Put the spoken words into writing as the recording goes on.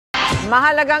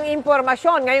Mahalagang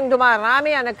impormasyon, ngayong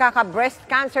dumarami ang nagkaka-breast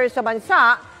cancer sa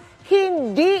bansa,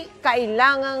 hindi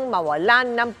kailangang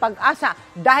mawalan ng pag-asa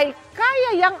dahil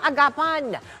kaya yang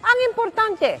agapan. Ang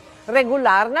importante,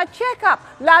 regular na check-up,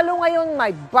 lalo ngayon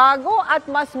may bago at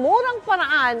mas murang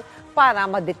paraan para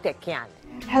ma-detect yan.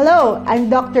 Hello,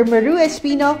 I'm Dr. Maru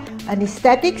Espino, an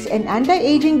aesthetics and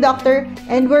anti-aging doctor,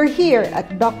 and we're here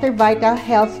at Dr. Vita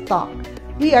Health Talk.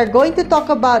 We are going to talk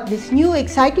about this new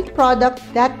exciting product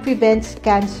that prevents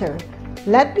cancer.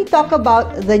 Let me talk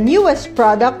about the newest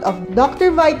product of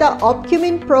Dr. Vita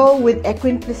Opcumin Pro with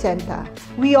Equine Placenta.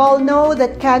 We all know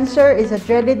that cancer is a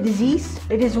dreaded disease.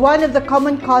 It is one of the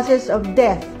common causes of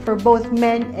death for both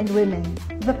men and women.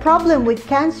 The problem with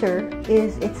cancer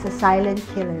is it's a silent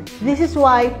killer. This is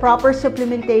why proper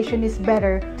supplementation is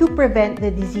better to prevent the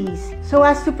disease, so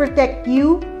as to protect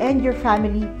you and your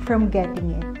family from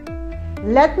getting it.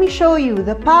 Let me show you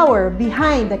the power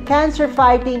behind the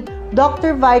cancer-fighting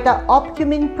Dr. Vita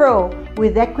Opcumin Pro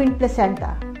with Equine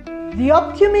Placenta. The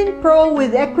Opcumin Pro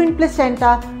with Equine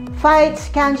Placenta fights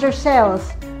cancer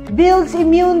cells, builds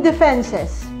immune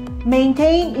defenses,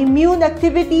 maintains immune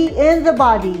activity in the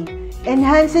body,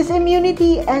 enhances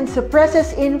immunity, and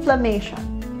suppresses inflammation.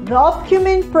 The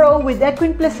Opcumin Pro with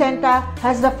Equine Placenta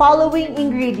has the following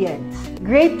ingredients: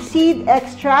 grapeseed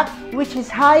extract, which is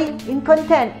high in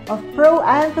content of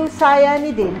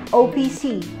proanthocyanidin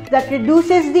 (OPC) that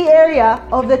reduces the area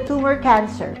of the tumor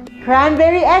cancer.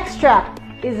 Cranberry extract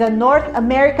is a North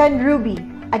American ruby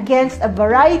against a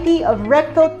variety of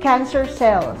rectal cancer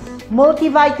cells.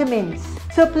 Multivitamins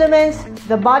supplements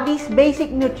the body's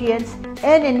basic nutrients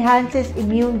and enhances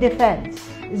immune defense.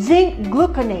 Zinc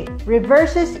gluconate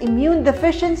reverses immune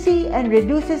deficiency and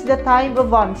reduces the time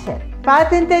of onset.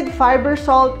 Patented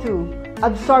Fibersol 2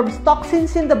 absorbs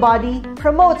toxins in the body,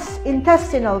 promotes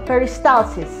intestinal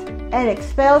peristalsis, and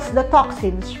expels the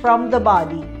toxins from the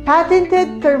body.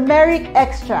 Patented Turmeric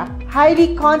extract,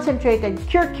 highly concentrated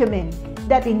curcumin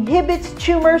that inhibits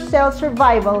tumor cell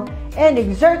survival and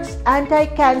exerts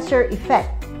anti-cancer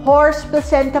effect. Horse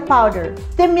placenta powder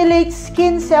stimulates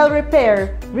skin cell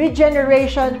repair,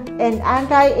 regeneration, and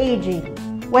anti-aging.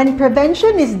 When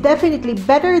prevention is definitely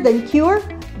better than cure,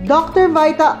 Dr.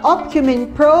 Vita Opcumin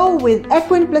Pro with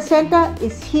Equine Placenta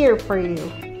is here for you.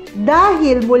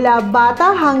 Dahil mula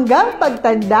bata hanggang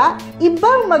pagtanda,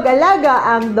 ibang mag-alaga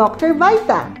ang Dr.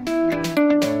 Vita.